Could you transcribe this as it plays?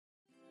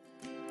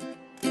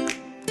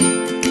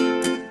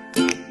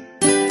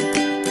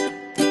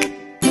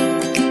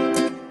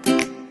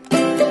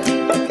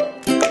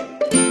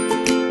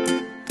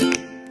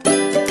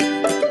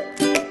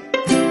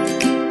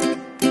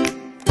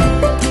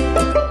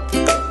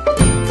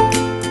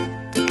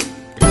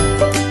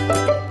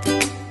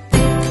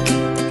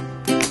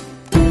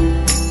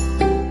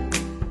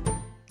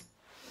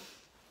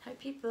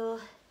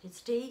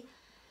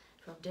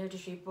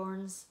Deirdre's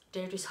Reborn's,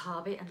 Deirdre's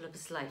Hobby and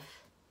Lupus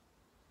Life.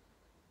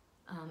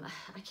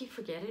 I keep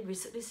forgetting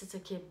recently since I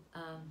came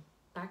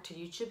back to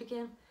YouTube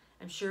again.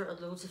 I'm sure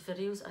on loads of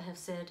videos I have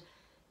said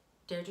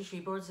Deirdre's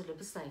Reborn's and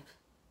Lupus Life.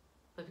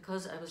 But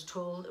because I was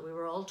told, we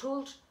were all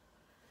told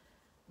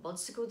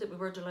months ago that we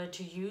weren't allowed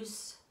to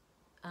use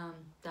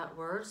that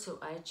word, so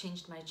I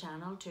changed my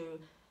channel to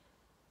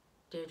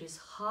Deirdre's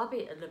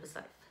Hobby and Lupus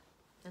Life.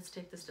 Let's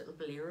take this little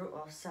bolero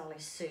off Sally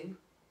Sue.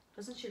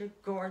 Doesn't she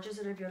look gorgeous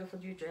in her beautiful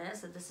new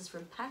dress? And this is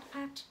from Pat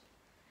Pat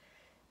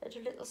and her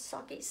little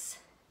sockies.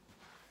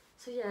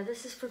 So yeah,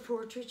 this is for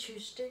Poetry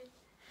Tuesday.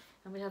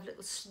 And we have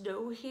little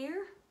snow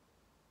here.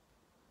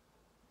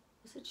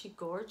 Isn't she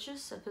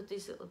gorgeous? I put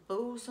these little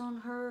bows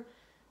on her.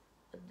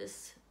 And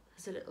this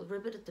has a little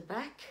ribbon at the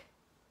back.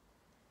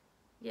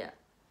 Yeah.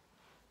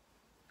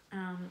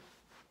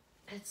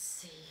 Let's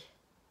see.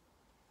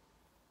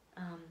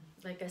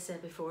 Like I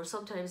said before,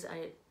 sometimes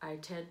I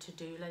tend to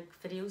do like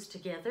videos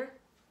together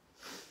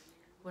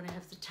when I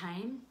have the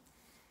time,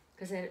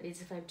 because then it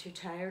means if I'm too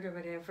tired or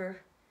whatever,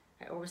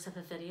 I always have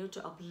a video to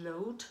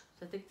upload.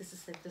 So I think this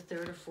is like the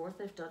third or fourth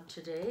I've done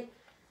today.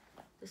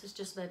 This is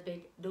just my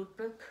big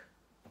notebook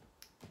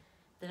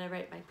that I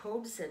write my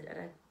poems in, and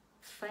I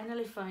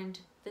finally found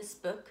this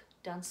book,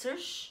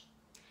 Dancers.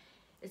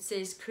 It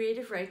says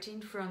creative writing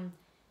from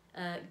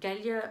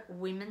Galia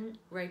Women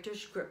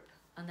Writers Group,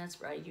 and that's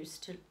where I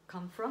used to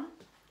come from,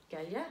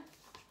 Galia.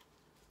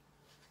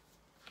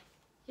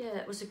 Yeah,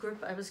 it was a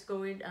group I was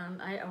going,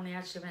 I only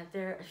actually went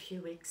there a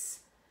few weeks,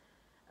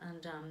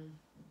 and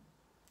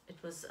it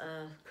was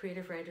a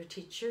creative writer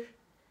teacher.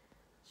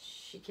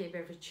 She came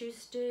every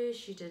Tuesday.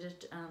 She did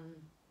it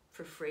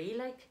for free,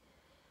 like,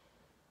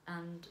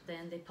 and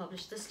then they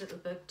published this little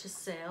book to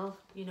sell,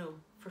 you know,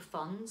 for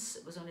funds.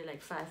 It was only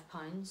like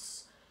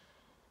 £5,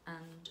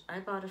 and I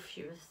bought a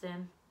few of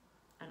them,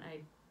 and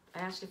I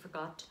actually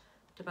forgot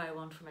to buy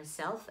one for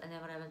myself, and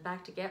then when I went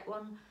back to get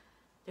one,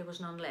 there was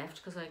none left,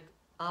 because like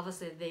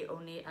obviously they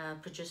only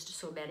produced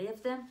so many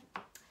of them.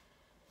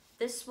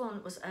 This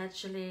one was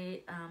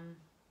actually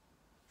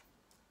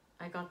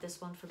I got this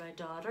one for my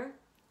daughter,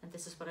 and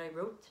this is what I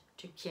wrote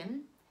to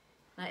Kim,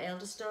 my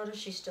eldest daughter.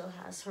 She still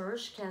has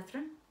hers,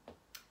 Catherine.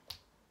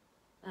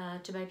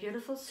 To my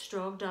beautiful,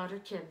 strong daughter,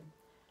 Kim.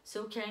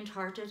 So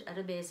kind-hearted and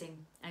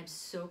amazing. I'm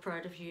so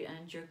proud of you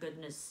and your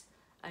goodness.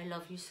 I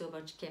love you so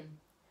much, Kim.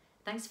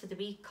 Thanks for the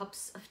wee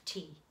cups of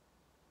tea.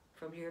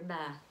 From your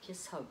ma.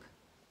 Kiss, hug.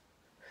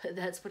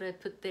 That's what I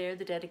put there,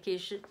 the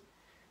dedication.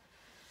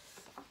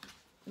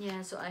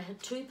 Yeah, so I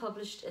had 2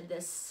 published in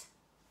this,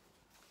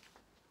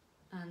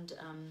 and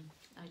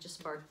I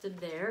just marked them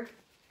there.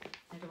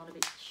 I don't want to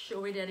be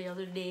showing any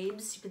other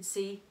names. You can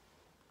see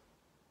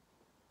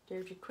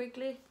Deirdre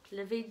Quigley,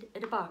 Living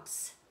in a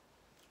Box.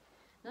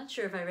 Not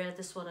sure if I read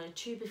this one out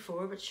to you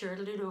before, but sure,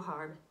 it'll do no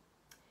harm.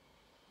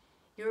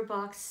 Your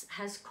box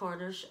has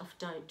corners of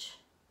doubt.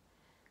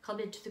 Come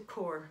into the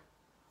core.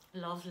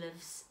 Love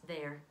lives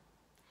there.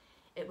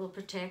 It will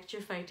protect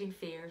your fighting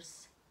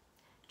fears.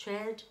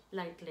 Tread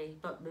lightly,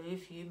 but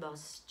move you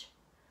must,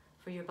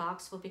 for your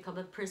box will become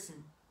a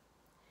prison.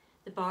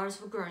 The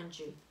bars will ground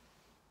you.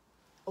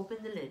 Open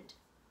the lid.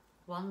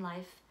 One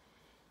life,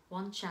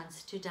 one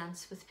chance to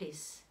dance with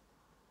peace,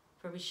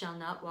 for we shall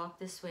not walk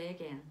this way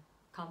again.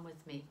 Come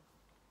with me.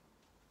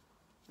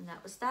 And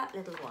that was that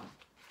little one.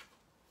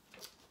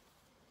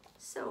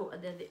 So,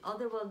 and then the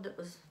other one that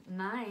was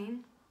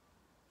mine,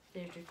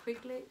 Deirdre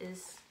Quigley,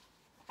 is,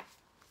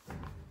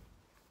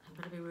 I'm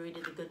going to be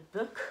reading a good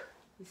book.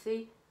 You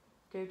see,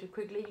 Deirdre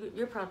Quigley,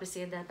 you're probably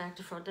seeing that back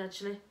to front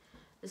actually.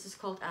 This is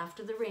called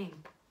After the Rain.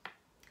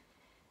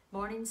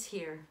 Morning's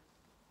here.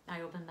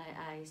 I open my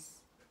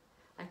eyes.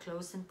 I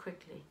close them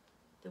quickly.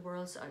 The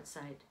world's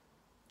outside.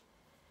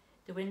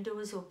 The window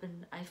is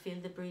open. I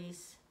feel the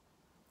breeze.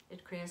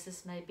 It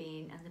caresses my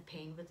being and the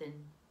pain within.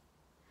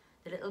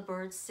 The little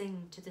birds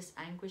sing to this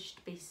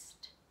anguished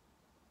beast.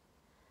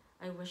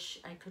 I wish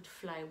I could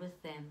fly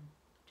with them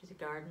to the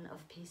garden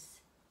of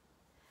peace.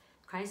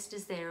 Christ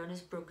is there on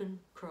his broken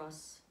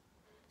cross,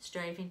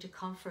 striving to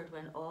comfort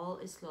when all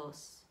is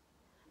lost.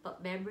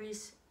 But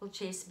memories will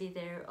chase me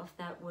there of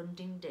that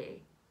wounding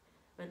day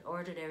when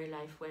ordinary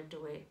life went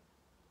away.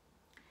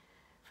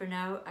 For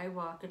now I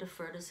walk in a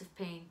furnace of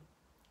pain,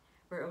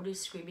 where only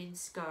screaming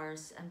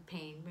scars and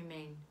pain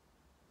remain.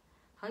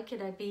 How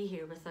can I be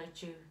here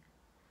without you?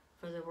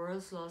 For the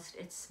world's lost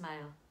its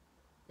smile.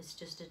 It's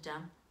just a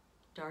damp,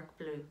 dark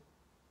blue.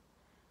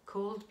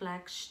 Cold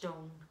black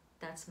stone,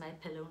 that's my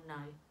pillow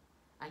now.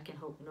 I can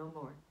hope no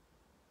more.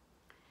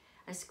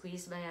 I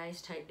squeeze my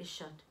eyes tightly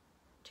shut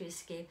to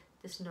escape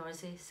this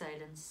noisy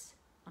silence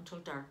until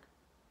dark.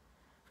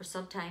 For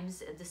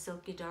sometimes in the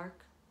silky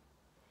dark,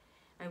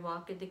 I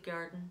walk in the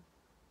garden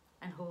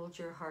and hold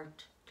your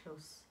heart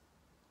close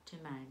to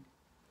mine.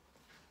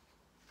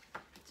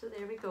 So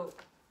there we go.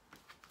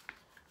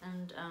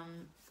 And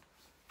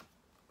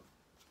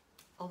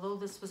although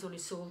this was only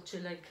sold to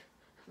like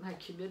my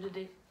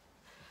community,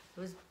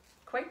 I was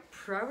quite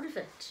proud of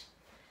it.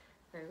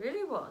 I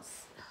really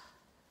was.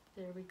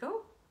 There we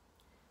go.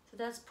 So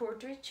that's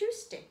Poetry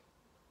Tuesday.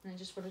 And I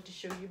just wanted to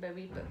show you my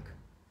wee book.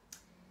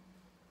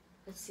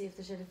 Let's see if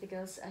there's anything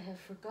else I have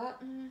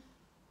forgotten.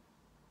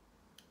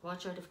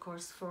 Watch out, of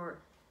course, for,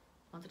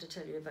 wanted to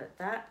tell you about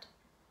that.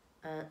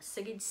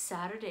 Singing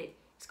Saturday.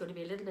 It's going to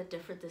be a little bit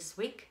different this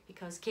week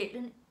because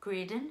Caitlin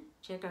Graydon,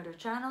 check out her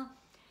channel,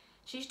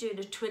 she's doing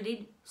a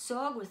twinning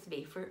song with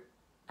me for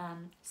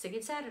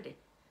Singing Saturday.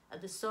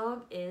 And the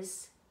song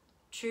is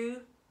True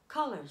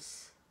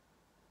Colours.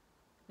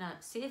 Now,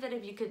 see if any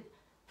of you could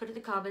put in the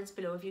comments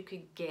below if you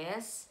could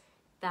guess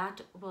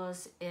that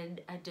was in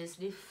a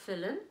Disney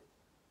film.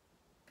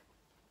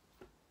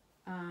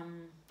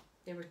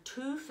 There were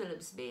 2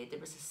 films made. There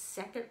was a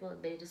second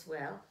one made as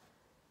well.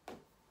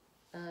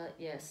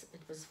 Yes,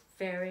 it was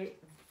very,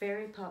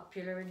 very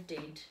popular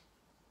indeed.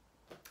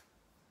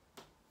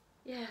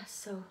 Yeah,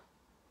 so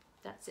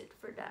that's it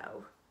for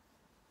now.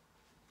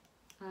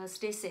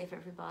 Stay safe,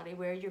 everybody.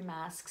 Wear your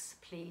masks,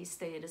 please.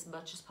 Stay in as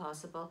much as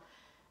possible.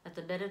 At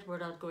the minute, we're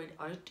not going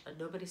out and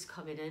nobody's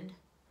coming in.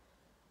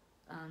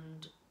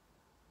 And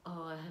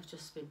oh, I have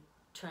just been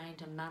trying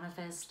to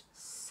manifest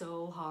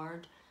so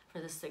hard for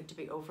this thing to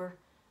be over,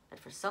 and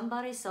for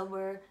somebody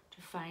somewhere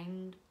to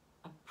find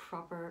a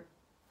proper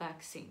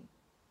vaccine.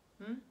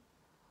 Isn't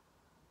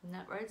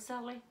that right,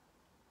 Sally?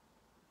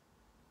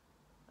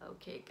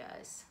 Okay,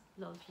 guys.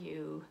 Love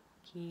you.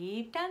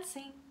 Keep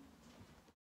dancing.